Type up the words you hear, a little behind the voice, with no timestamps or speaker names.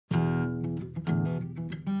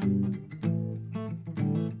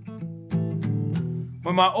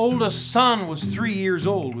When my oldest son was 3 years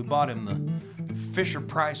old, we bought him the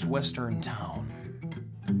Fisher-Price Western Town.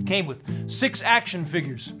 It came with 6 action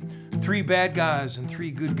figures, 3 bad guys and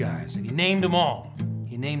 3 good guys, and he named them all.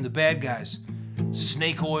 He named the bad guys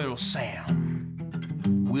Snake Oil Sam,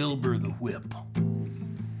 Wilbur the Whip,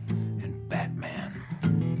 and Batman.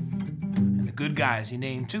 And the good guys he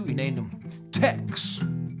named too. He named them Tex,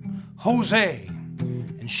 Jose,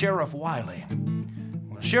 and Sheriff Wiley.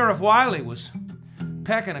 Well, Sheriff Wiley was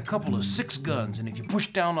packing a couple of 6 guns, and if you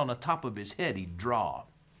pushed down on the top of his head, he'd draw.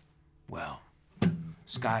 Well,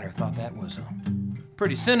 Skyler thought that was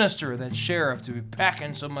pretty sinister, that sheriff to be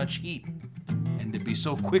packing so much heat and to be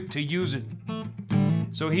so quick to use it.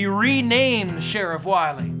 So he renamed Sheriff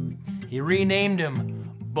Wiley. He renamed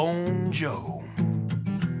him Bone Joe.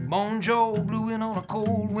 Bone Joe blew in on a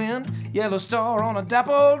cold wind, yellow star on a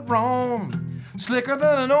dappled roan, slicker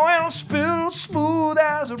than an oil spill, smooth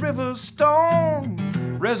as a river stone.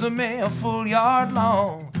 Resume a full yard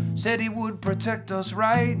long, said he would protect us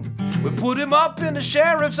right. We put him up in the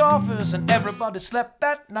sheriff's office and everybody slept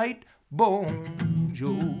that night. Bone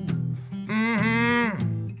Joe,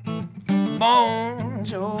 Bone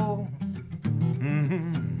Joe,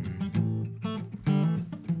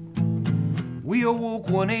 We awoke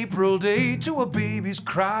one April day to a baby's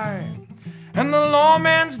cry, and the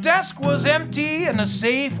lawman's desk was empty and the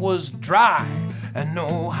safe was dry, and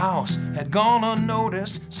no house had gone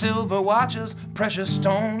unnoticed. Silver watches, precious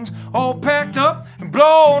stones, all packed up and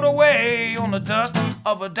blown away on the dust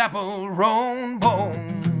of a dapple roan.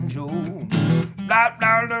 Bone Joe,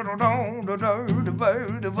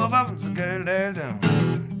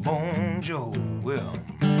 Bone Joe. Well,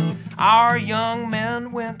 our young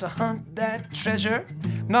men went to hunt that treasure.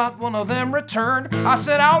 Not one of them returned. I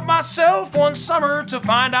set out myself one summer to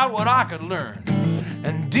find out what I could learn.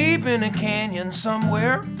 And deep in a canyon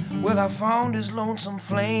somewhere, well, I found his lonesome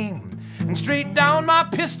flame. And straight down my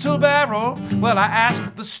pistol barrel, well, I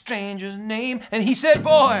asked the stranger's name. And he said,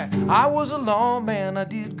 boy, I was a lawman, I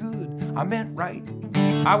did good, I meant right.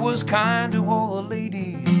 I was kind to all the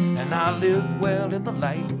ladies, and I lived well in the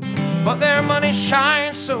light. But their money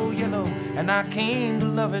shines so yellow, and I came to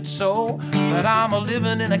love it so, that I'm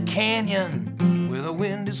a-living in a canyon where the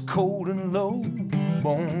wind is cold and low.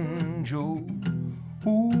 Bone Joe,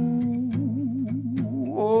 ooh,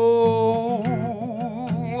 oh,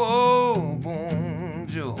 oh, Bone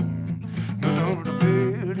Joe.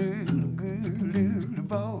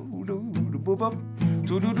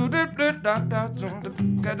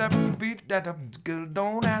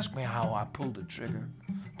 Don't ask me how I pulled the trigger.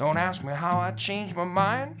 Don't ask me how I changed my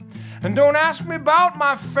mind. And don't ask me about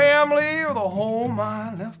my family or the home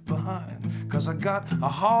I left behind. 'Cause I got a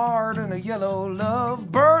heart and a yellow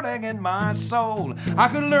love burning in my soul. I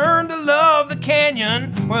could learn to love the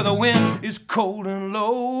canyon where the wind is cold and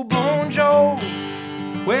low. Bone Joe,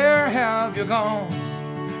 where have you gone?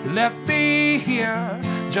 You left me here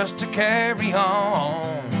just to carry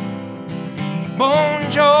on. Bone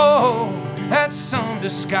Joe, that's some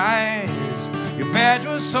disguise. Your badge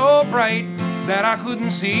was so bright that I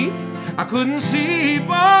couldn't see. Bone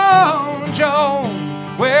Joe,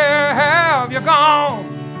 where have you gone?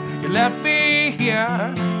 You left me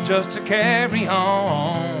here just to carry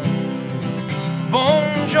on.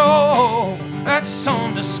 Bone Joe, that's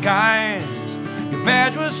some disguise. Your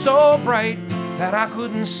badge was so bright that I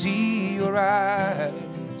couldn't see your eyes.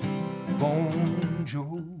 Bone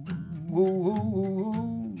Joe,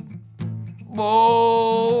 Bone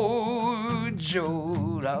Joe,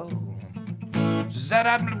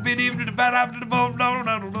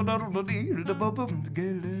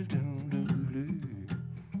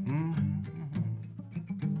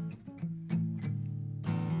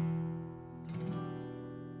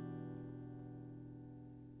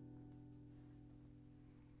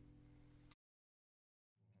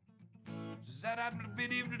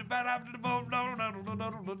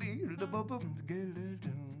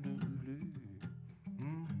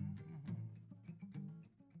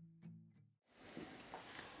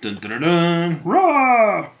 Dun dun dun dun!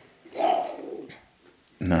 Raw!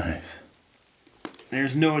 Nice.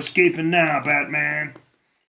 There's no escaping now, Batman.